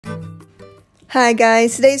Hi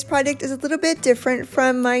guys, today's project is a little bit different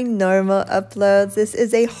from my normal uploads. This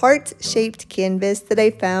is a heart-shaped canvas that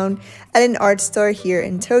I found at an art store here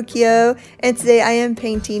in Tokyo, and today I am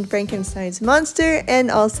painting Frankenstein's monster and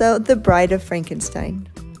also the Bride of Frankenstein.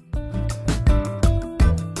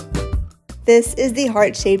 This is the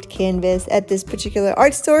heart-shaped canvas at this particular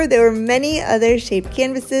art store. There were many other shaped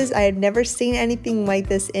canvases. I had never seen anything like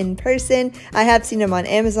this in person. I have seen them on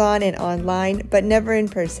Amazon and online, but never in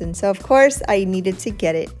person. So of course, I needed to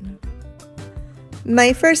get it.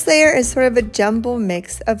 My first layer is sort of a jumble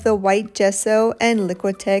mix of the white gesso and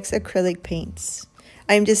Liquitex acrylic paints.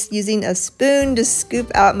 I'm just using a spoon to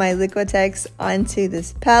scoop out my Liquitex onto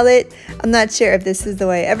this palette. I'm not sure if this is the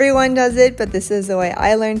way everyone does it, but this is the way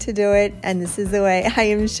I learned to do it, and this is the way I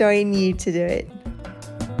am showing you to do it.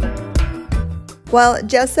 While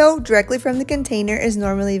gesso directly from the container is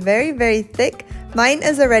normally very thick, mine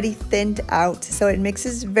is already thinned out, so it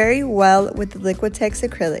mixes very well with the Liquitex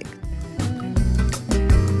acrylic.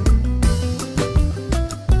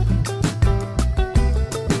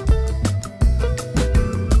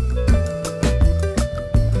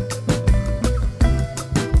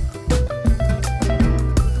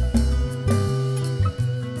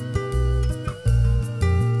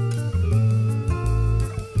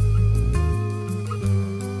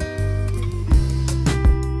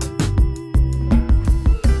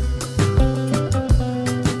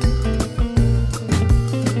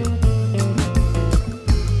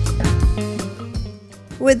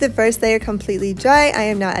 With the first layer completely dry, I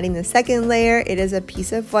am now adding the second layer. It is a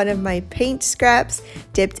piece of one of my paint scraps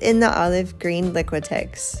dipped in the olive green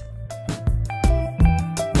Liquitex.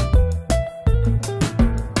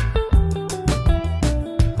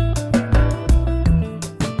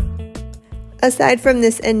 Aside from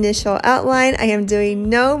this initial outline, I am doing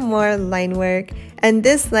no more line work, and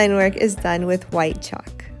this line work is done with white chalk.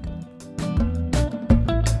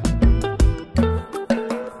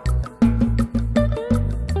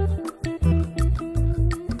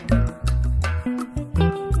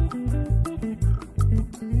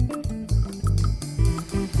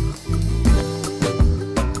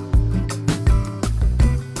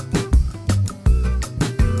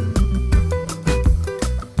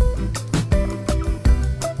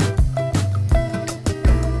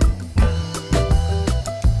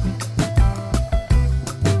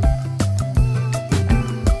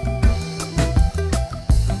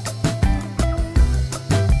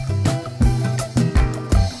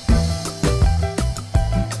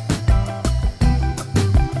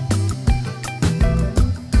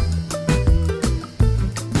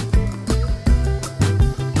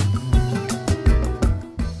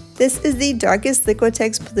 This is the darkest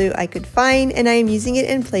Liquitex blue I could find, and I am using it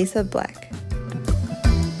in place of black.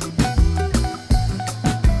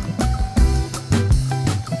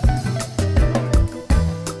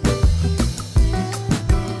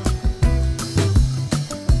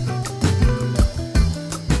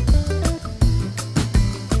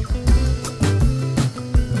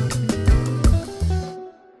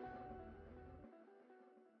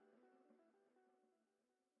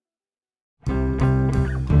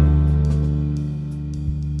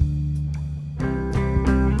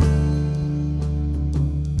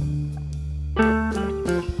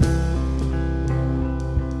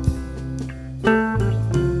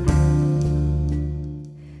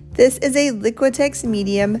 This is a Liquitex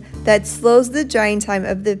medium that slows the drying time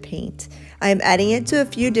of the paint. I am adding it to a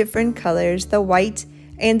few different colors, the white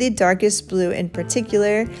and the darkest blue in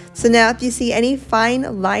particular. So now if you see any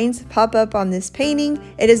fine lines pop up on this painting,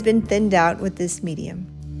 it has been thinned out with this medium.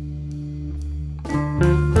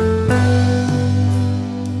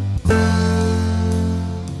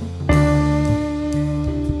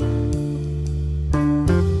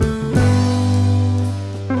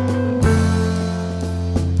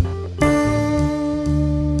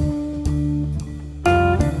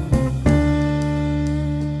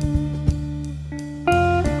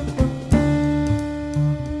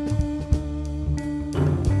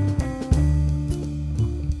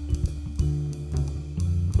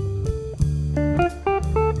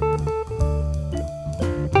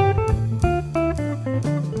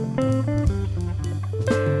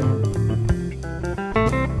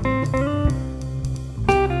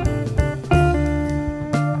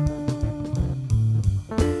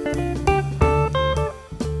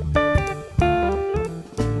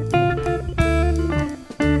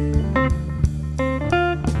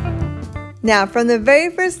 Now, from the very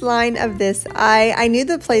first line of this eye, I knew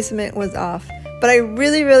the placement was off, but I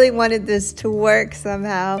really wanted this to work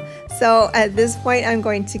somehow. So at this point, I'm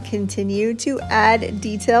going to continue to add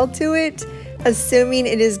detail to it, assuming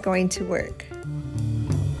it is going to work.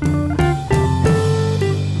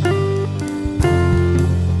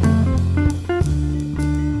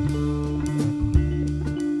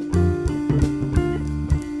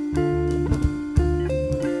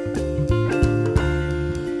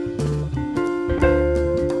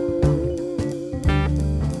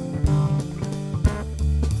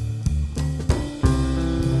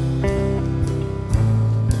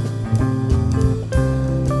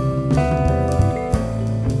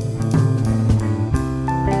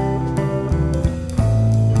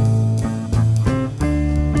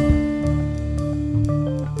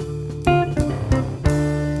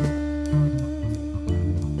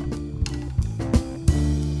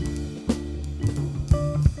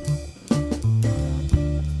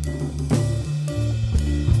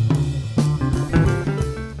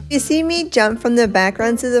 You see me jump from the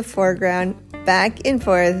background to the foreground, back and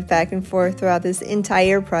forth throughout this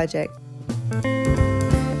entire project.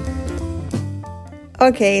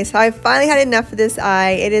 Okay, so I finally had enough of this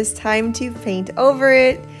eye. It is time to paint over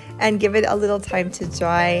it and give it a little time to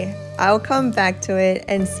dry. I'll come back to it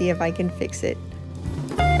and see if I can fix it.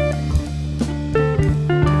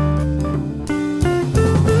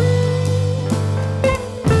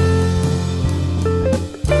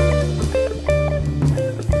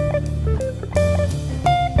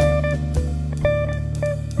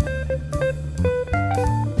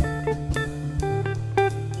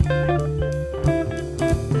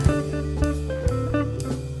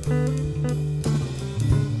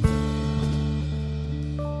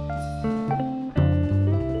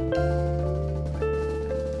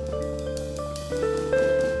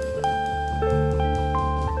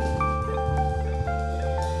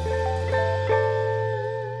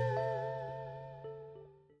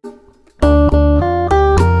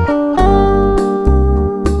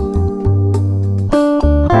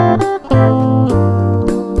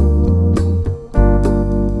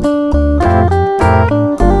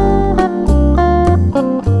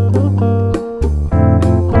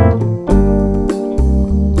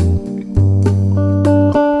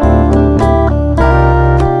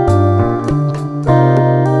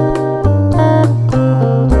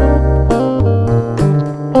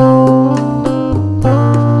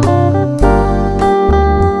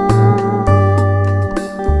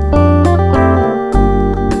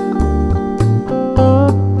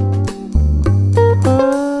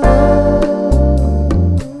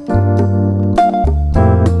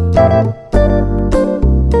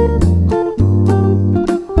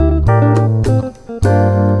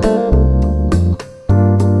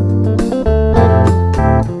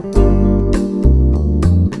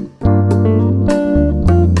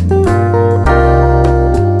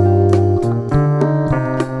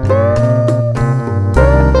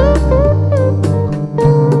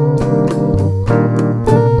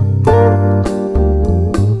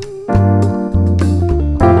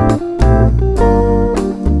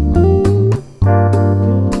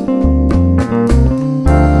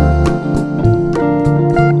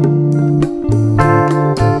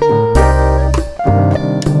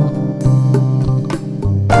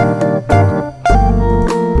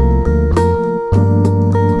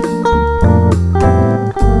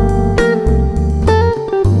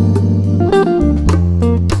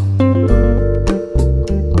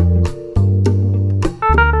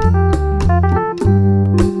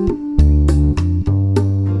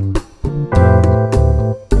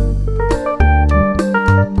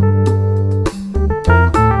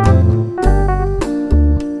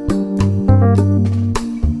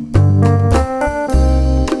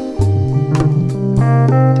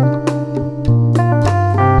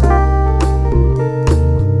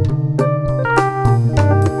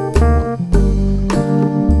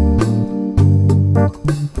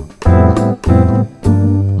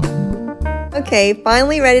 Okay,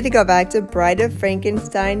 finally ready to go back to Bride of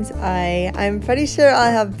Frankenstein's eye. I'm pretty sure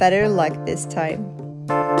I'll have better luck this time.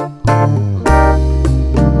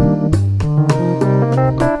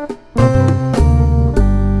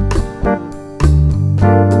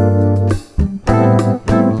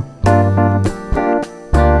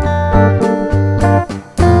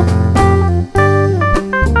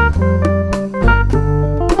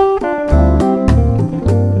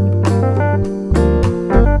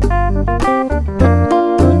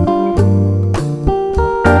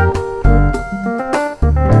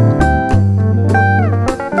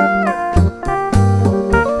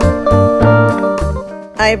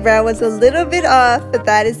 Eyebrow was a little bit off, but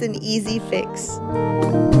that is an easy fix.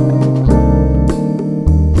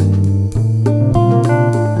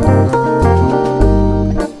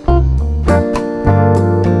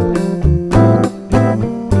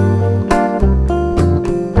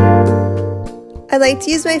 I like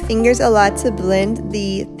to use my fingers a lot to blend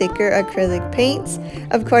the thicker acrylic paints.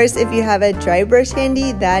 Of course, if you have a dry brush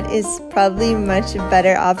handy, that is probably a much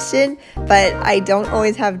better option, but I don't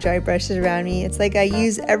always have dry brushes around me. It's like I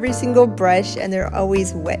use every single brush and they're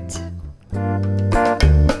always wet.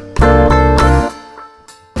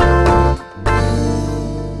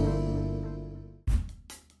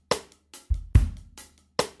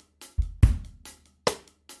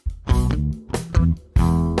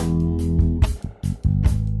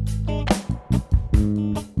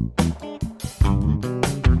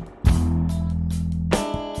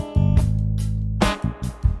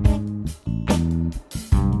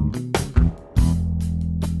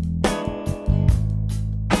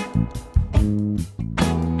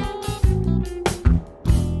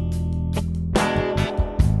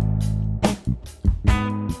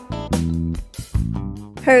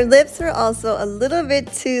 Her lips were also a little bit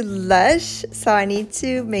too lush, so I need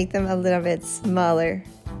to make them a little bit smaller.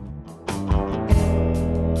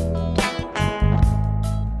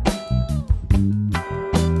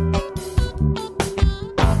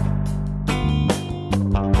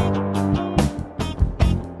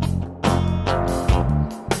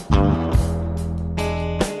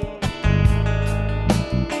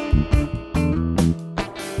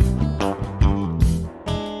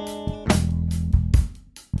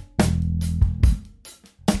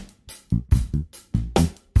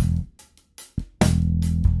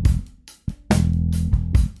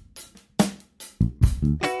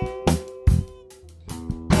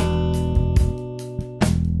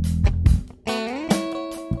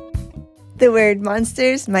 The word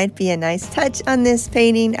monsters might be a nice touch on this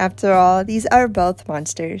painting. After all, these are both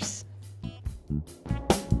monsters.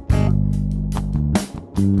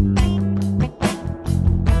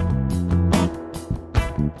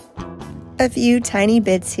 A few tiny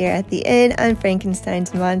bits here at the end on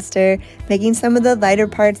Frankenstein's monster, making some of the lighter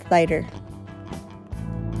parts lighter.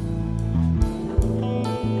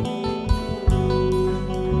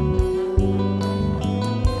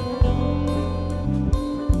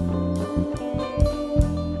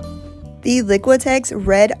 The Liquitex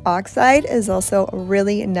Red Oxide is also a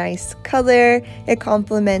really nice color. It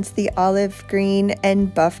complements the olive green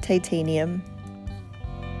and buff titanium.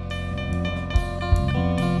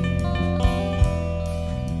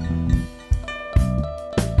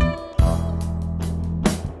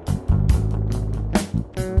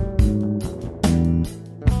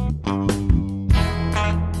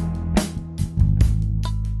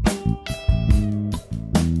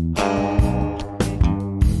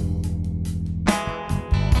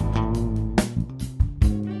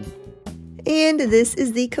 And this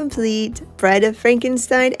is the complete Bride of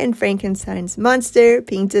Frankenstein and Frankenstein's monster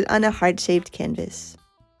painted on a heart-shaped canvas.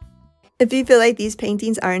 If you feel like these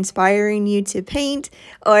paintings are inspiring you to paint,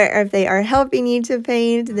 or if they are helping you to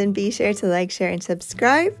paint, then be sure to like, share, and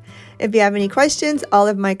subscribe. If you have any questions, all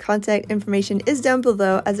of my contact information is down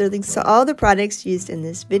below, as are links to all the products used in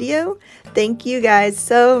this video. Thank you guys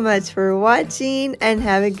so much for watching, and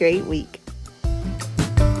have a great week.